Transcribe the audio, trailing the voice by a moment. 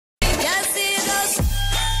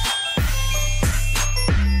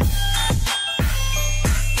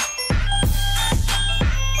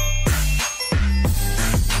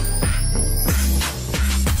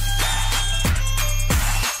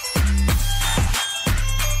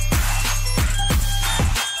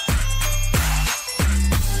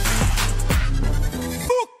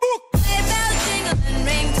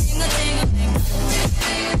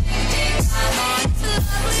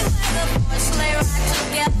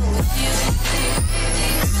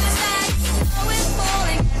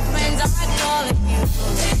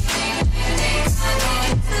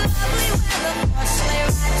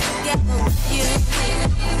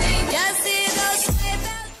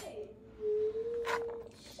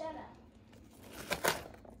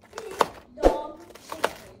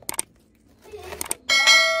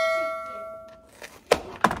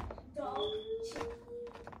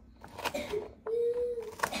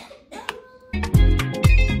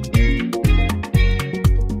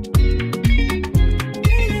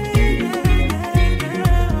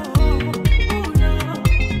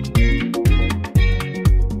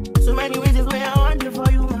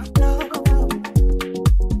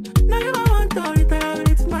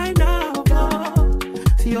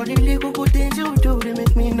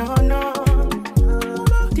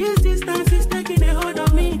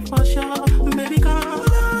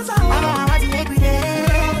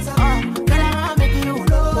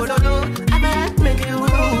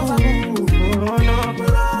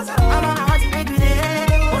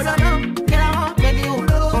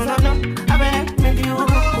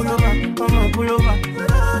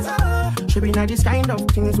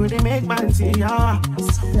where they make man see ya.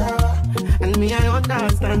 And me, I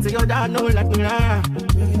understand, so your dad know like me,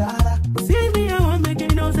 see me, I want make you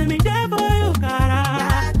know, say me there for you,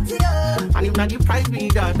 cara. And if not the price be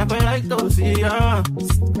that, I feel like to see ya.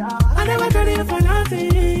 I never tried it for nothing.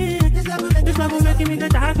 This love will make me the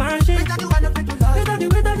dark man shit. Without the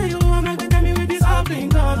way that you want, make tell me with this all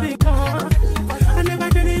thing, all thing, I never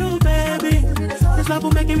tried you, baby. This love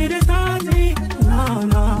will make me the starting.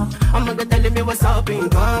 No, I'm not telling me what's up in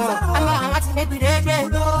God. I'm not to make me dead,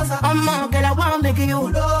 I'm not girl, I want to make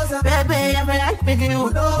you. Baby, I feel like making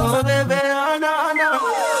you. Oh, baby, oh, no.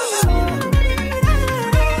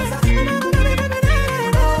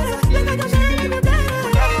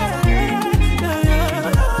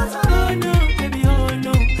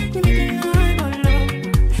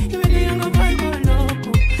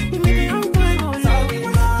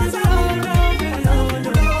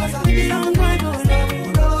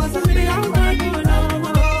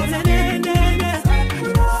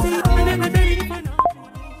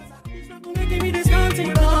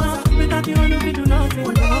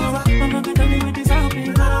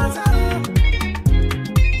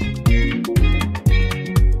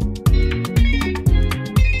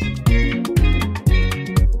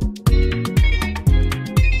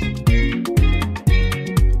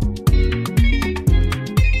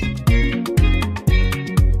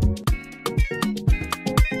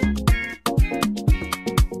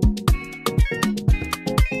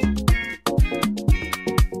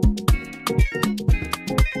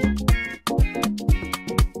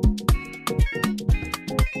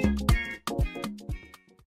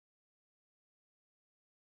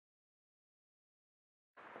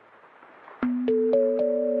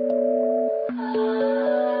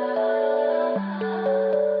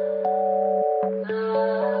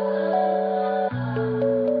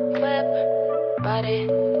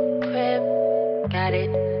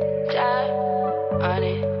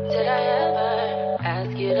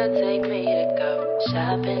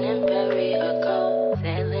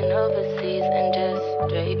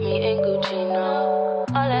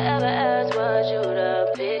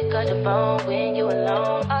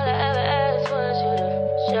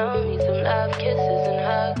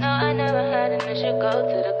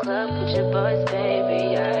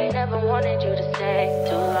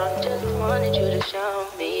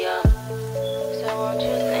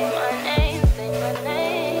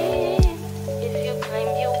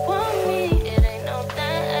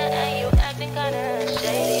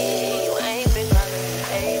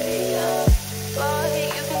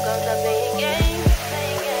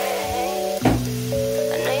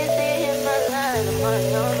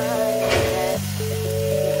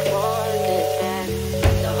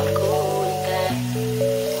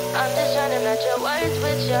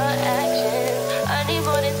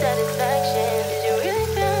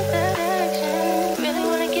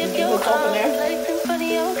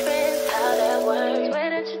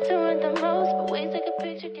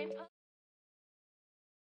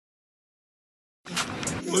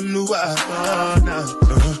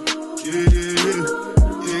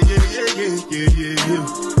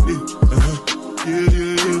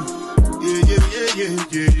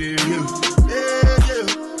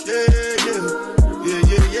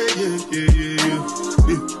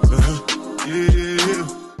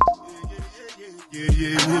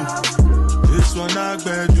 This one I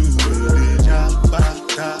better do it,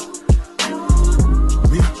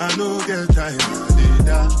 me, I no get time,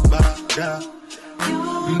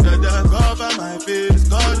 Dada cover my face,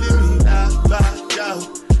 calling me back out.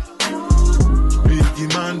 Biggie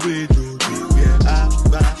man, we do where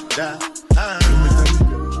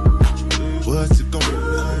what's it gonna be?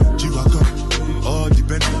 You come, all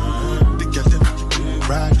depend. They get them,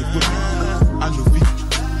 ride the whip. I know we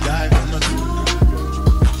die for nothing.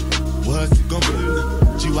 What's it gonna be?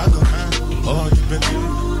 You come, all depend.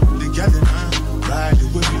 They get them, ride the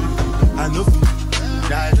whip. I know we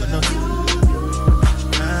die for nothing.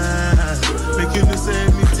 Make you say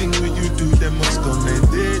anything when you do, they must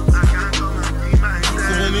commend it.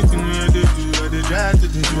 So anything when they do, they try to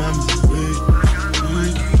do I'm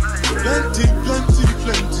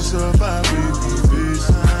plenty survive with this.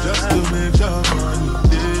 Just to make your money.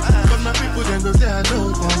 But my people then go say I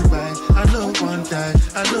don't want buy, I don't want die,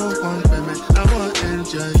 I don't want payment, I want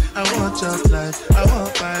enjoy, I want job life, I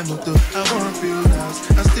want buy motor, I want build house,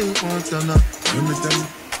 I still want to know. Let me tell you,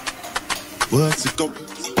 what's it called?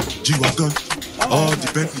 G-Wagon, all the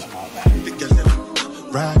Bentley, they get them,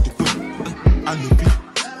 ride the whip, I know people,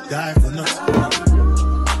 die for nothing.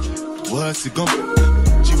 What's it gonna be?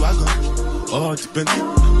 G-Wagon, all the Bentley,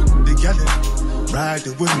 they get them, ride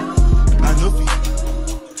the whip, I know people,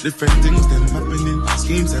 Different things them happening,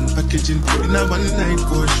 schemes and packaging. In a one night,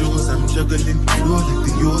 4 shows I'm juggling. Flow like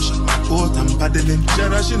the ocean, boat I'm paddling.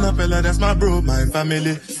 Cherishing up Ella, that's my bro, my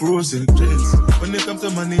family. Frozen traits. When it comes to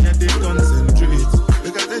money, I they concentrate.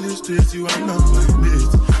 Look at the straight, you are not my mate.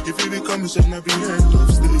 If you become a son, I'll be head of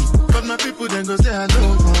state. But my people then go say, I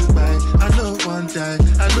don't want buy, I don't want die,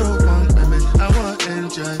 I don't want payment, I want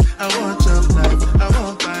enjoy, I want job life, I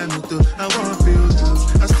want buy motor, I want build house,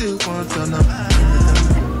 I still want turn up.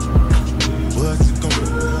 What's it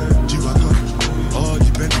coming? G-Wagon, all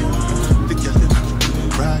depending. Take your left,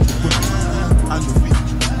 right, I know we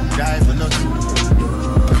die for nothing.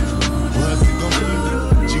 What's it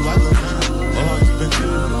coming? G-Wagon, all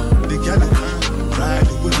depending. Take your left, right,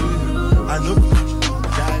 I know we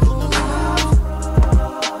die for nothing.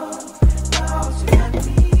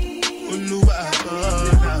 Oh no,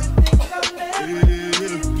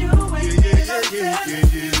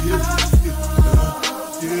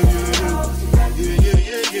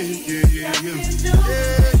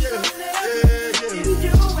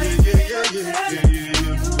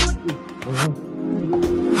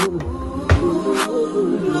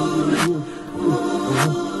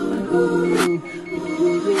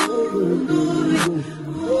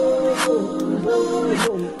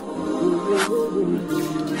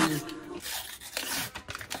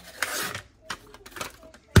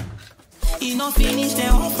 You no finish, they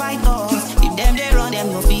won't fight us. If them they run, them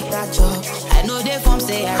no fit catch up. I know they from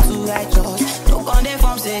say I too righteous. No con they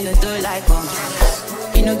from say you too like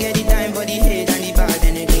us. You no get the time for the hate and the bad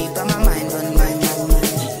energy. Got my mind on my mind.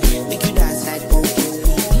 Make you dance like broccoli.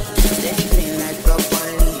 Steady clean like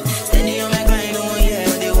broccoli. Steady on my grind, no one hear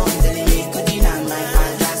what they want. Telling me good deny my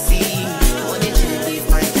fantasy. What they check if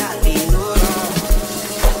my tap be no wrong.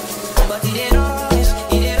 But it ain't rush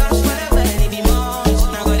forever, it be much.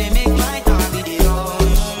 Now go they make my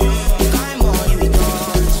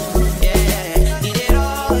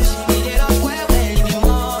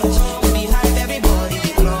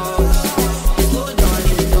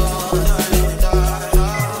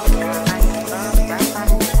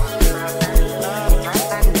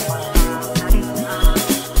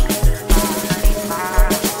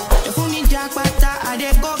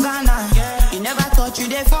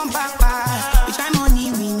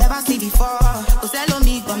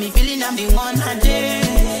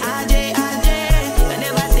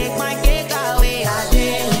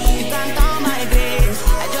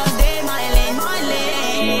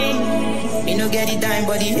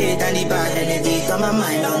my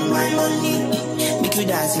mind on my money. Make you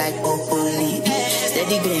dance like broccoli.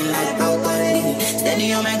 Steady green like broccoli.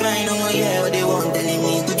 Steady on my grind, no one hear what they want. Telling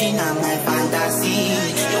me good enough my fantasy.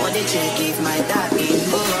 They want to check if my tap is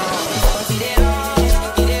wrong. But it ain't rush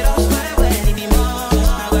forever, it be much.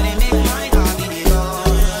 Now go they make my tap be the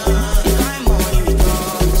rush. If I'm money with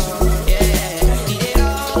rush, yeah. It ain't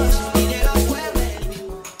rush forever, it be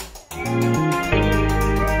much.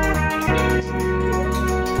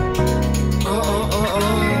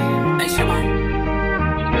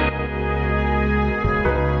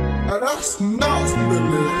 That's nasty,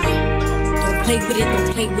 baby. Don't play with it, don't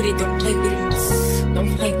play with it, don't play with it. Don't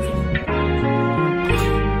play with it.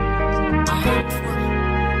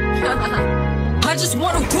 I just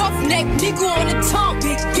want a roughneck nigga on the tongue.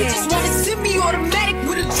 You just wanna send me automatic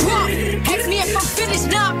with a drop. Ask me if I'm finished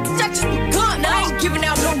now, I just begun. I ain't giving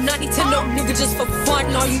out no nutty to no nigga just for fun.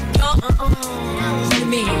 Are you done? Other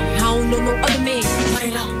man, I don't know no other man.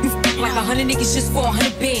 You f like 100 niggas just for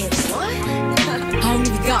 100 bands. I don't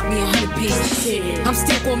even got me 100 bands. I'm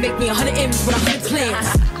still gonna make me 100 M's with 100 plans.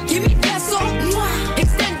 Give me peso,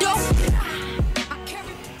 extendo.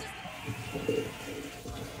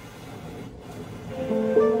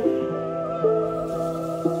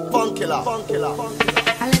 Funk killer, funk killer.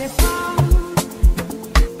 I let it fall,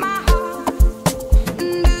 my heart.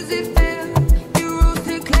 Does it feel you rose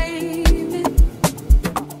to claim it?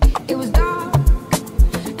 It was dark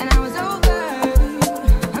and I was over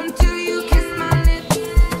until you kissed my lips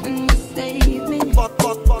and you saved me.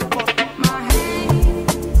 My hands,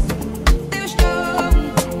 they were strong,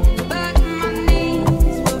 but my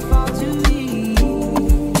knees would fall too weak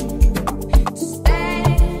to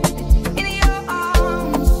stand in your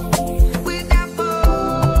arms without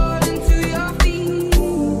falling to your feet.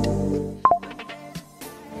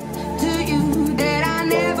 To you that I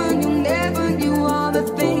never knew all the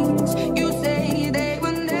things you say they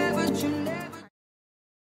were never true, never.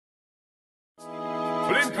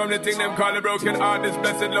 Blink from the thing them call a broken heart. This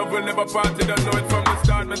blessed love will never part. You don't know it from the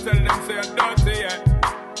start. Me tell them say I don't see it.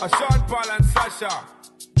 A Sean Paul and Sasha.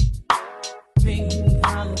 Pink.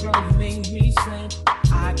 how you make me sweat.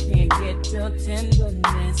 I can't get your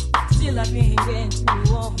tenderness. Still I can't get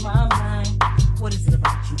you off my mind. What is it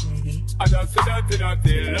about you, baby? I just said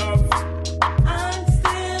dirty love. I'm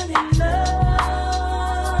still in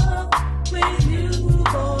love with you,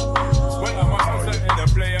 boy. Well, I'm a hustler and a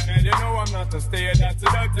player, and you know I'm not a stayer. That's a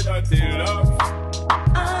dirty love.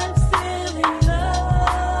 I'm still in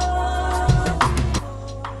love.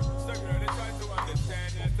 So girl, they try to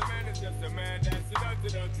understand that the man is just a man. That's a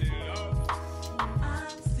dirty love. I'm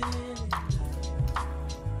still in love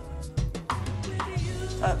with you.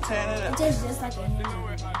 Stop tearing it It up. tastes just like a ham.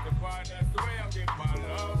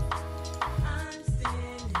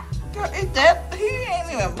 Girl, is that? He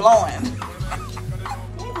ain't even blowing.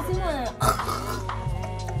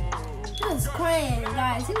 He was crying,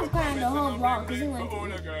 guys. He was crying the whole vlog because he went to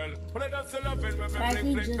like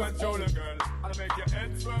he just ate. I'll make your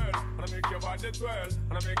head swirl, I'll make your body twirl,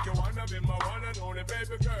 I'll make you wanna be my one and only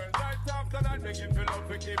baby girl. Right after that, make you feel up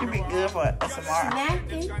to keep You be good for SMR.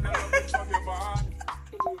 Snacking.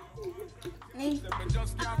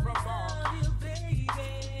 Just can't perform.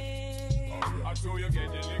 I show you get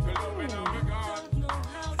your little love and I'm a god.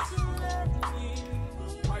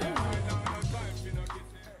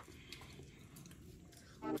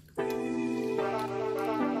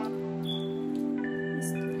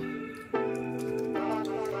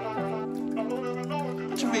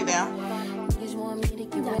 Put your feet down.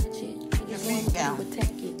 Your feet down.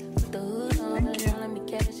 Thank you.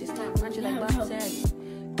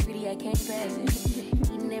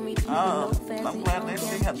 Oh, I'm glad they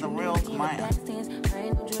still have the real tomato.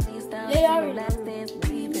 They already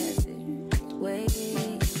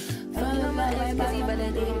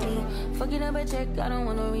fucking up a check, I don't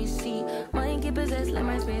want no receipt. Mind get possessed, let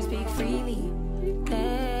my spirit speak freely.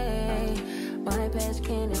 Hey, my past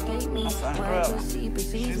can't escape me. My pussy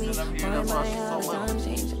perceives me. My mind, how the time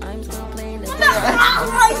change. I'm still playing the game.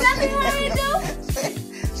 That's what you do?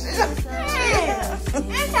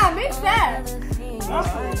 It's not big fast.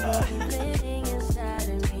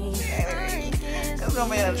 It's gonna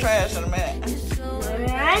be in the trash in a minute.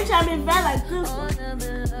 I ain't trying to be fat like this one.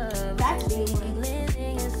 That's big.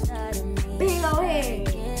 Big old head.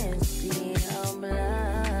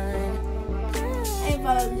 I ain't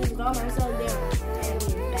follow this go myself there.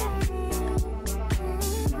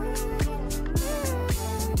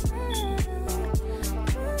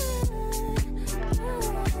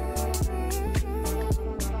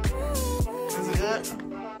 Is it good?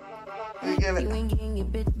 We give it. You ain't getting your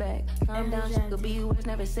bitch back. I'm down, she could be worse,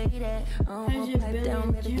 never say that. I don't want pipe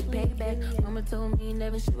down, better get paid back. Mama told me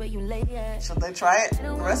never see where you lay at. Should they try it?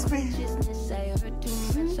 The recipe? I hurt too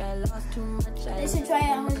much, I lost too much. They should try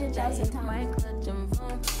it 100,000 times.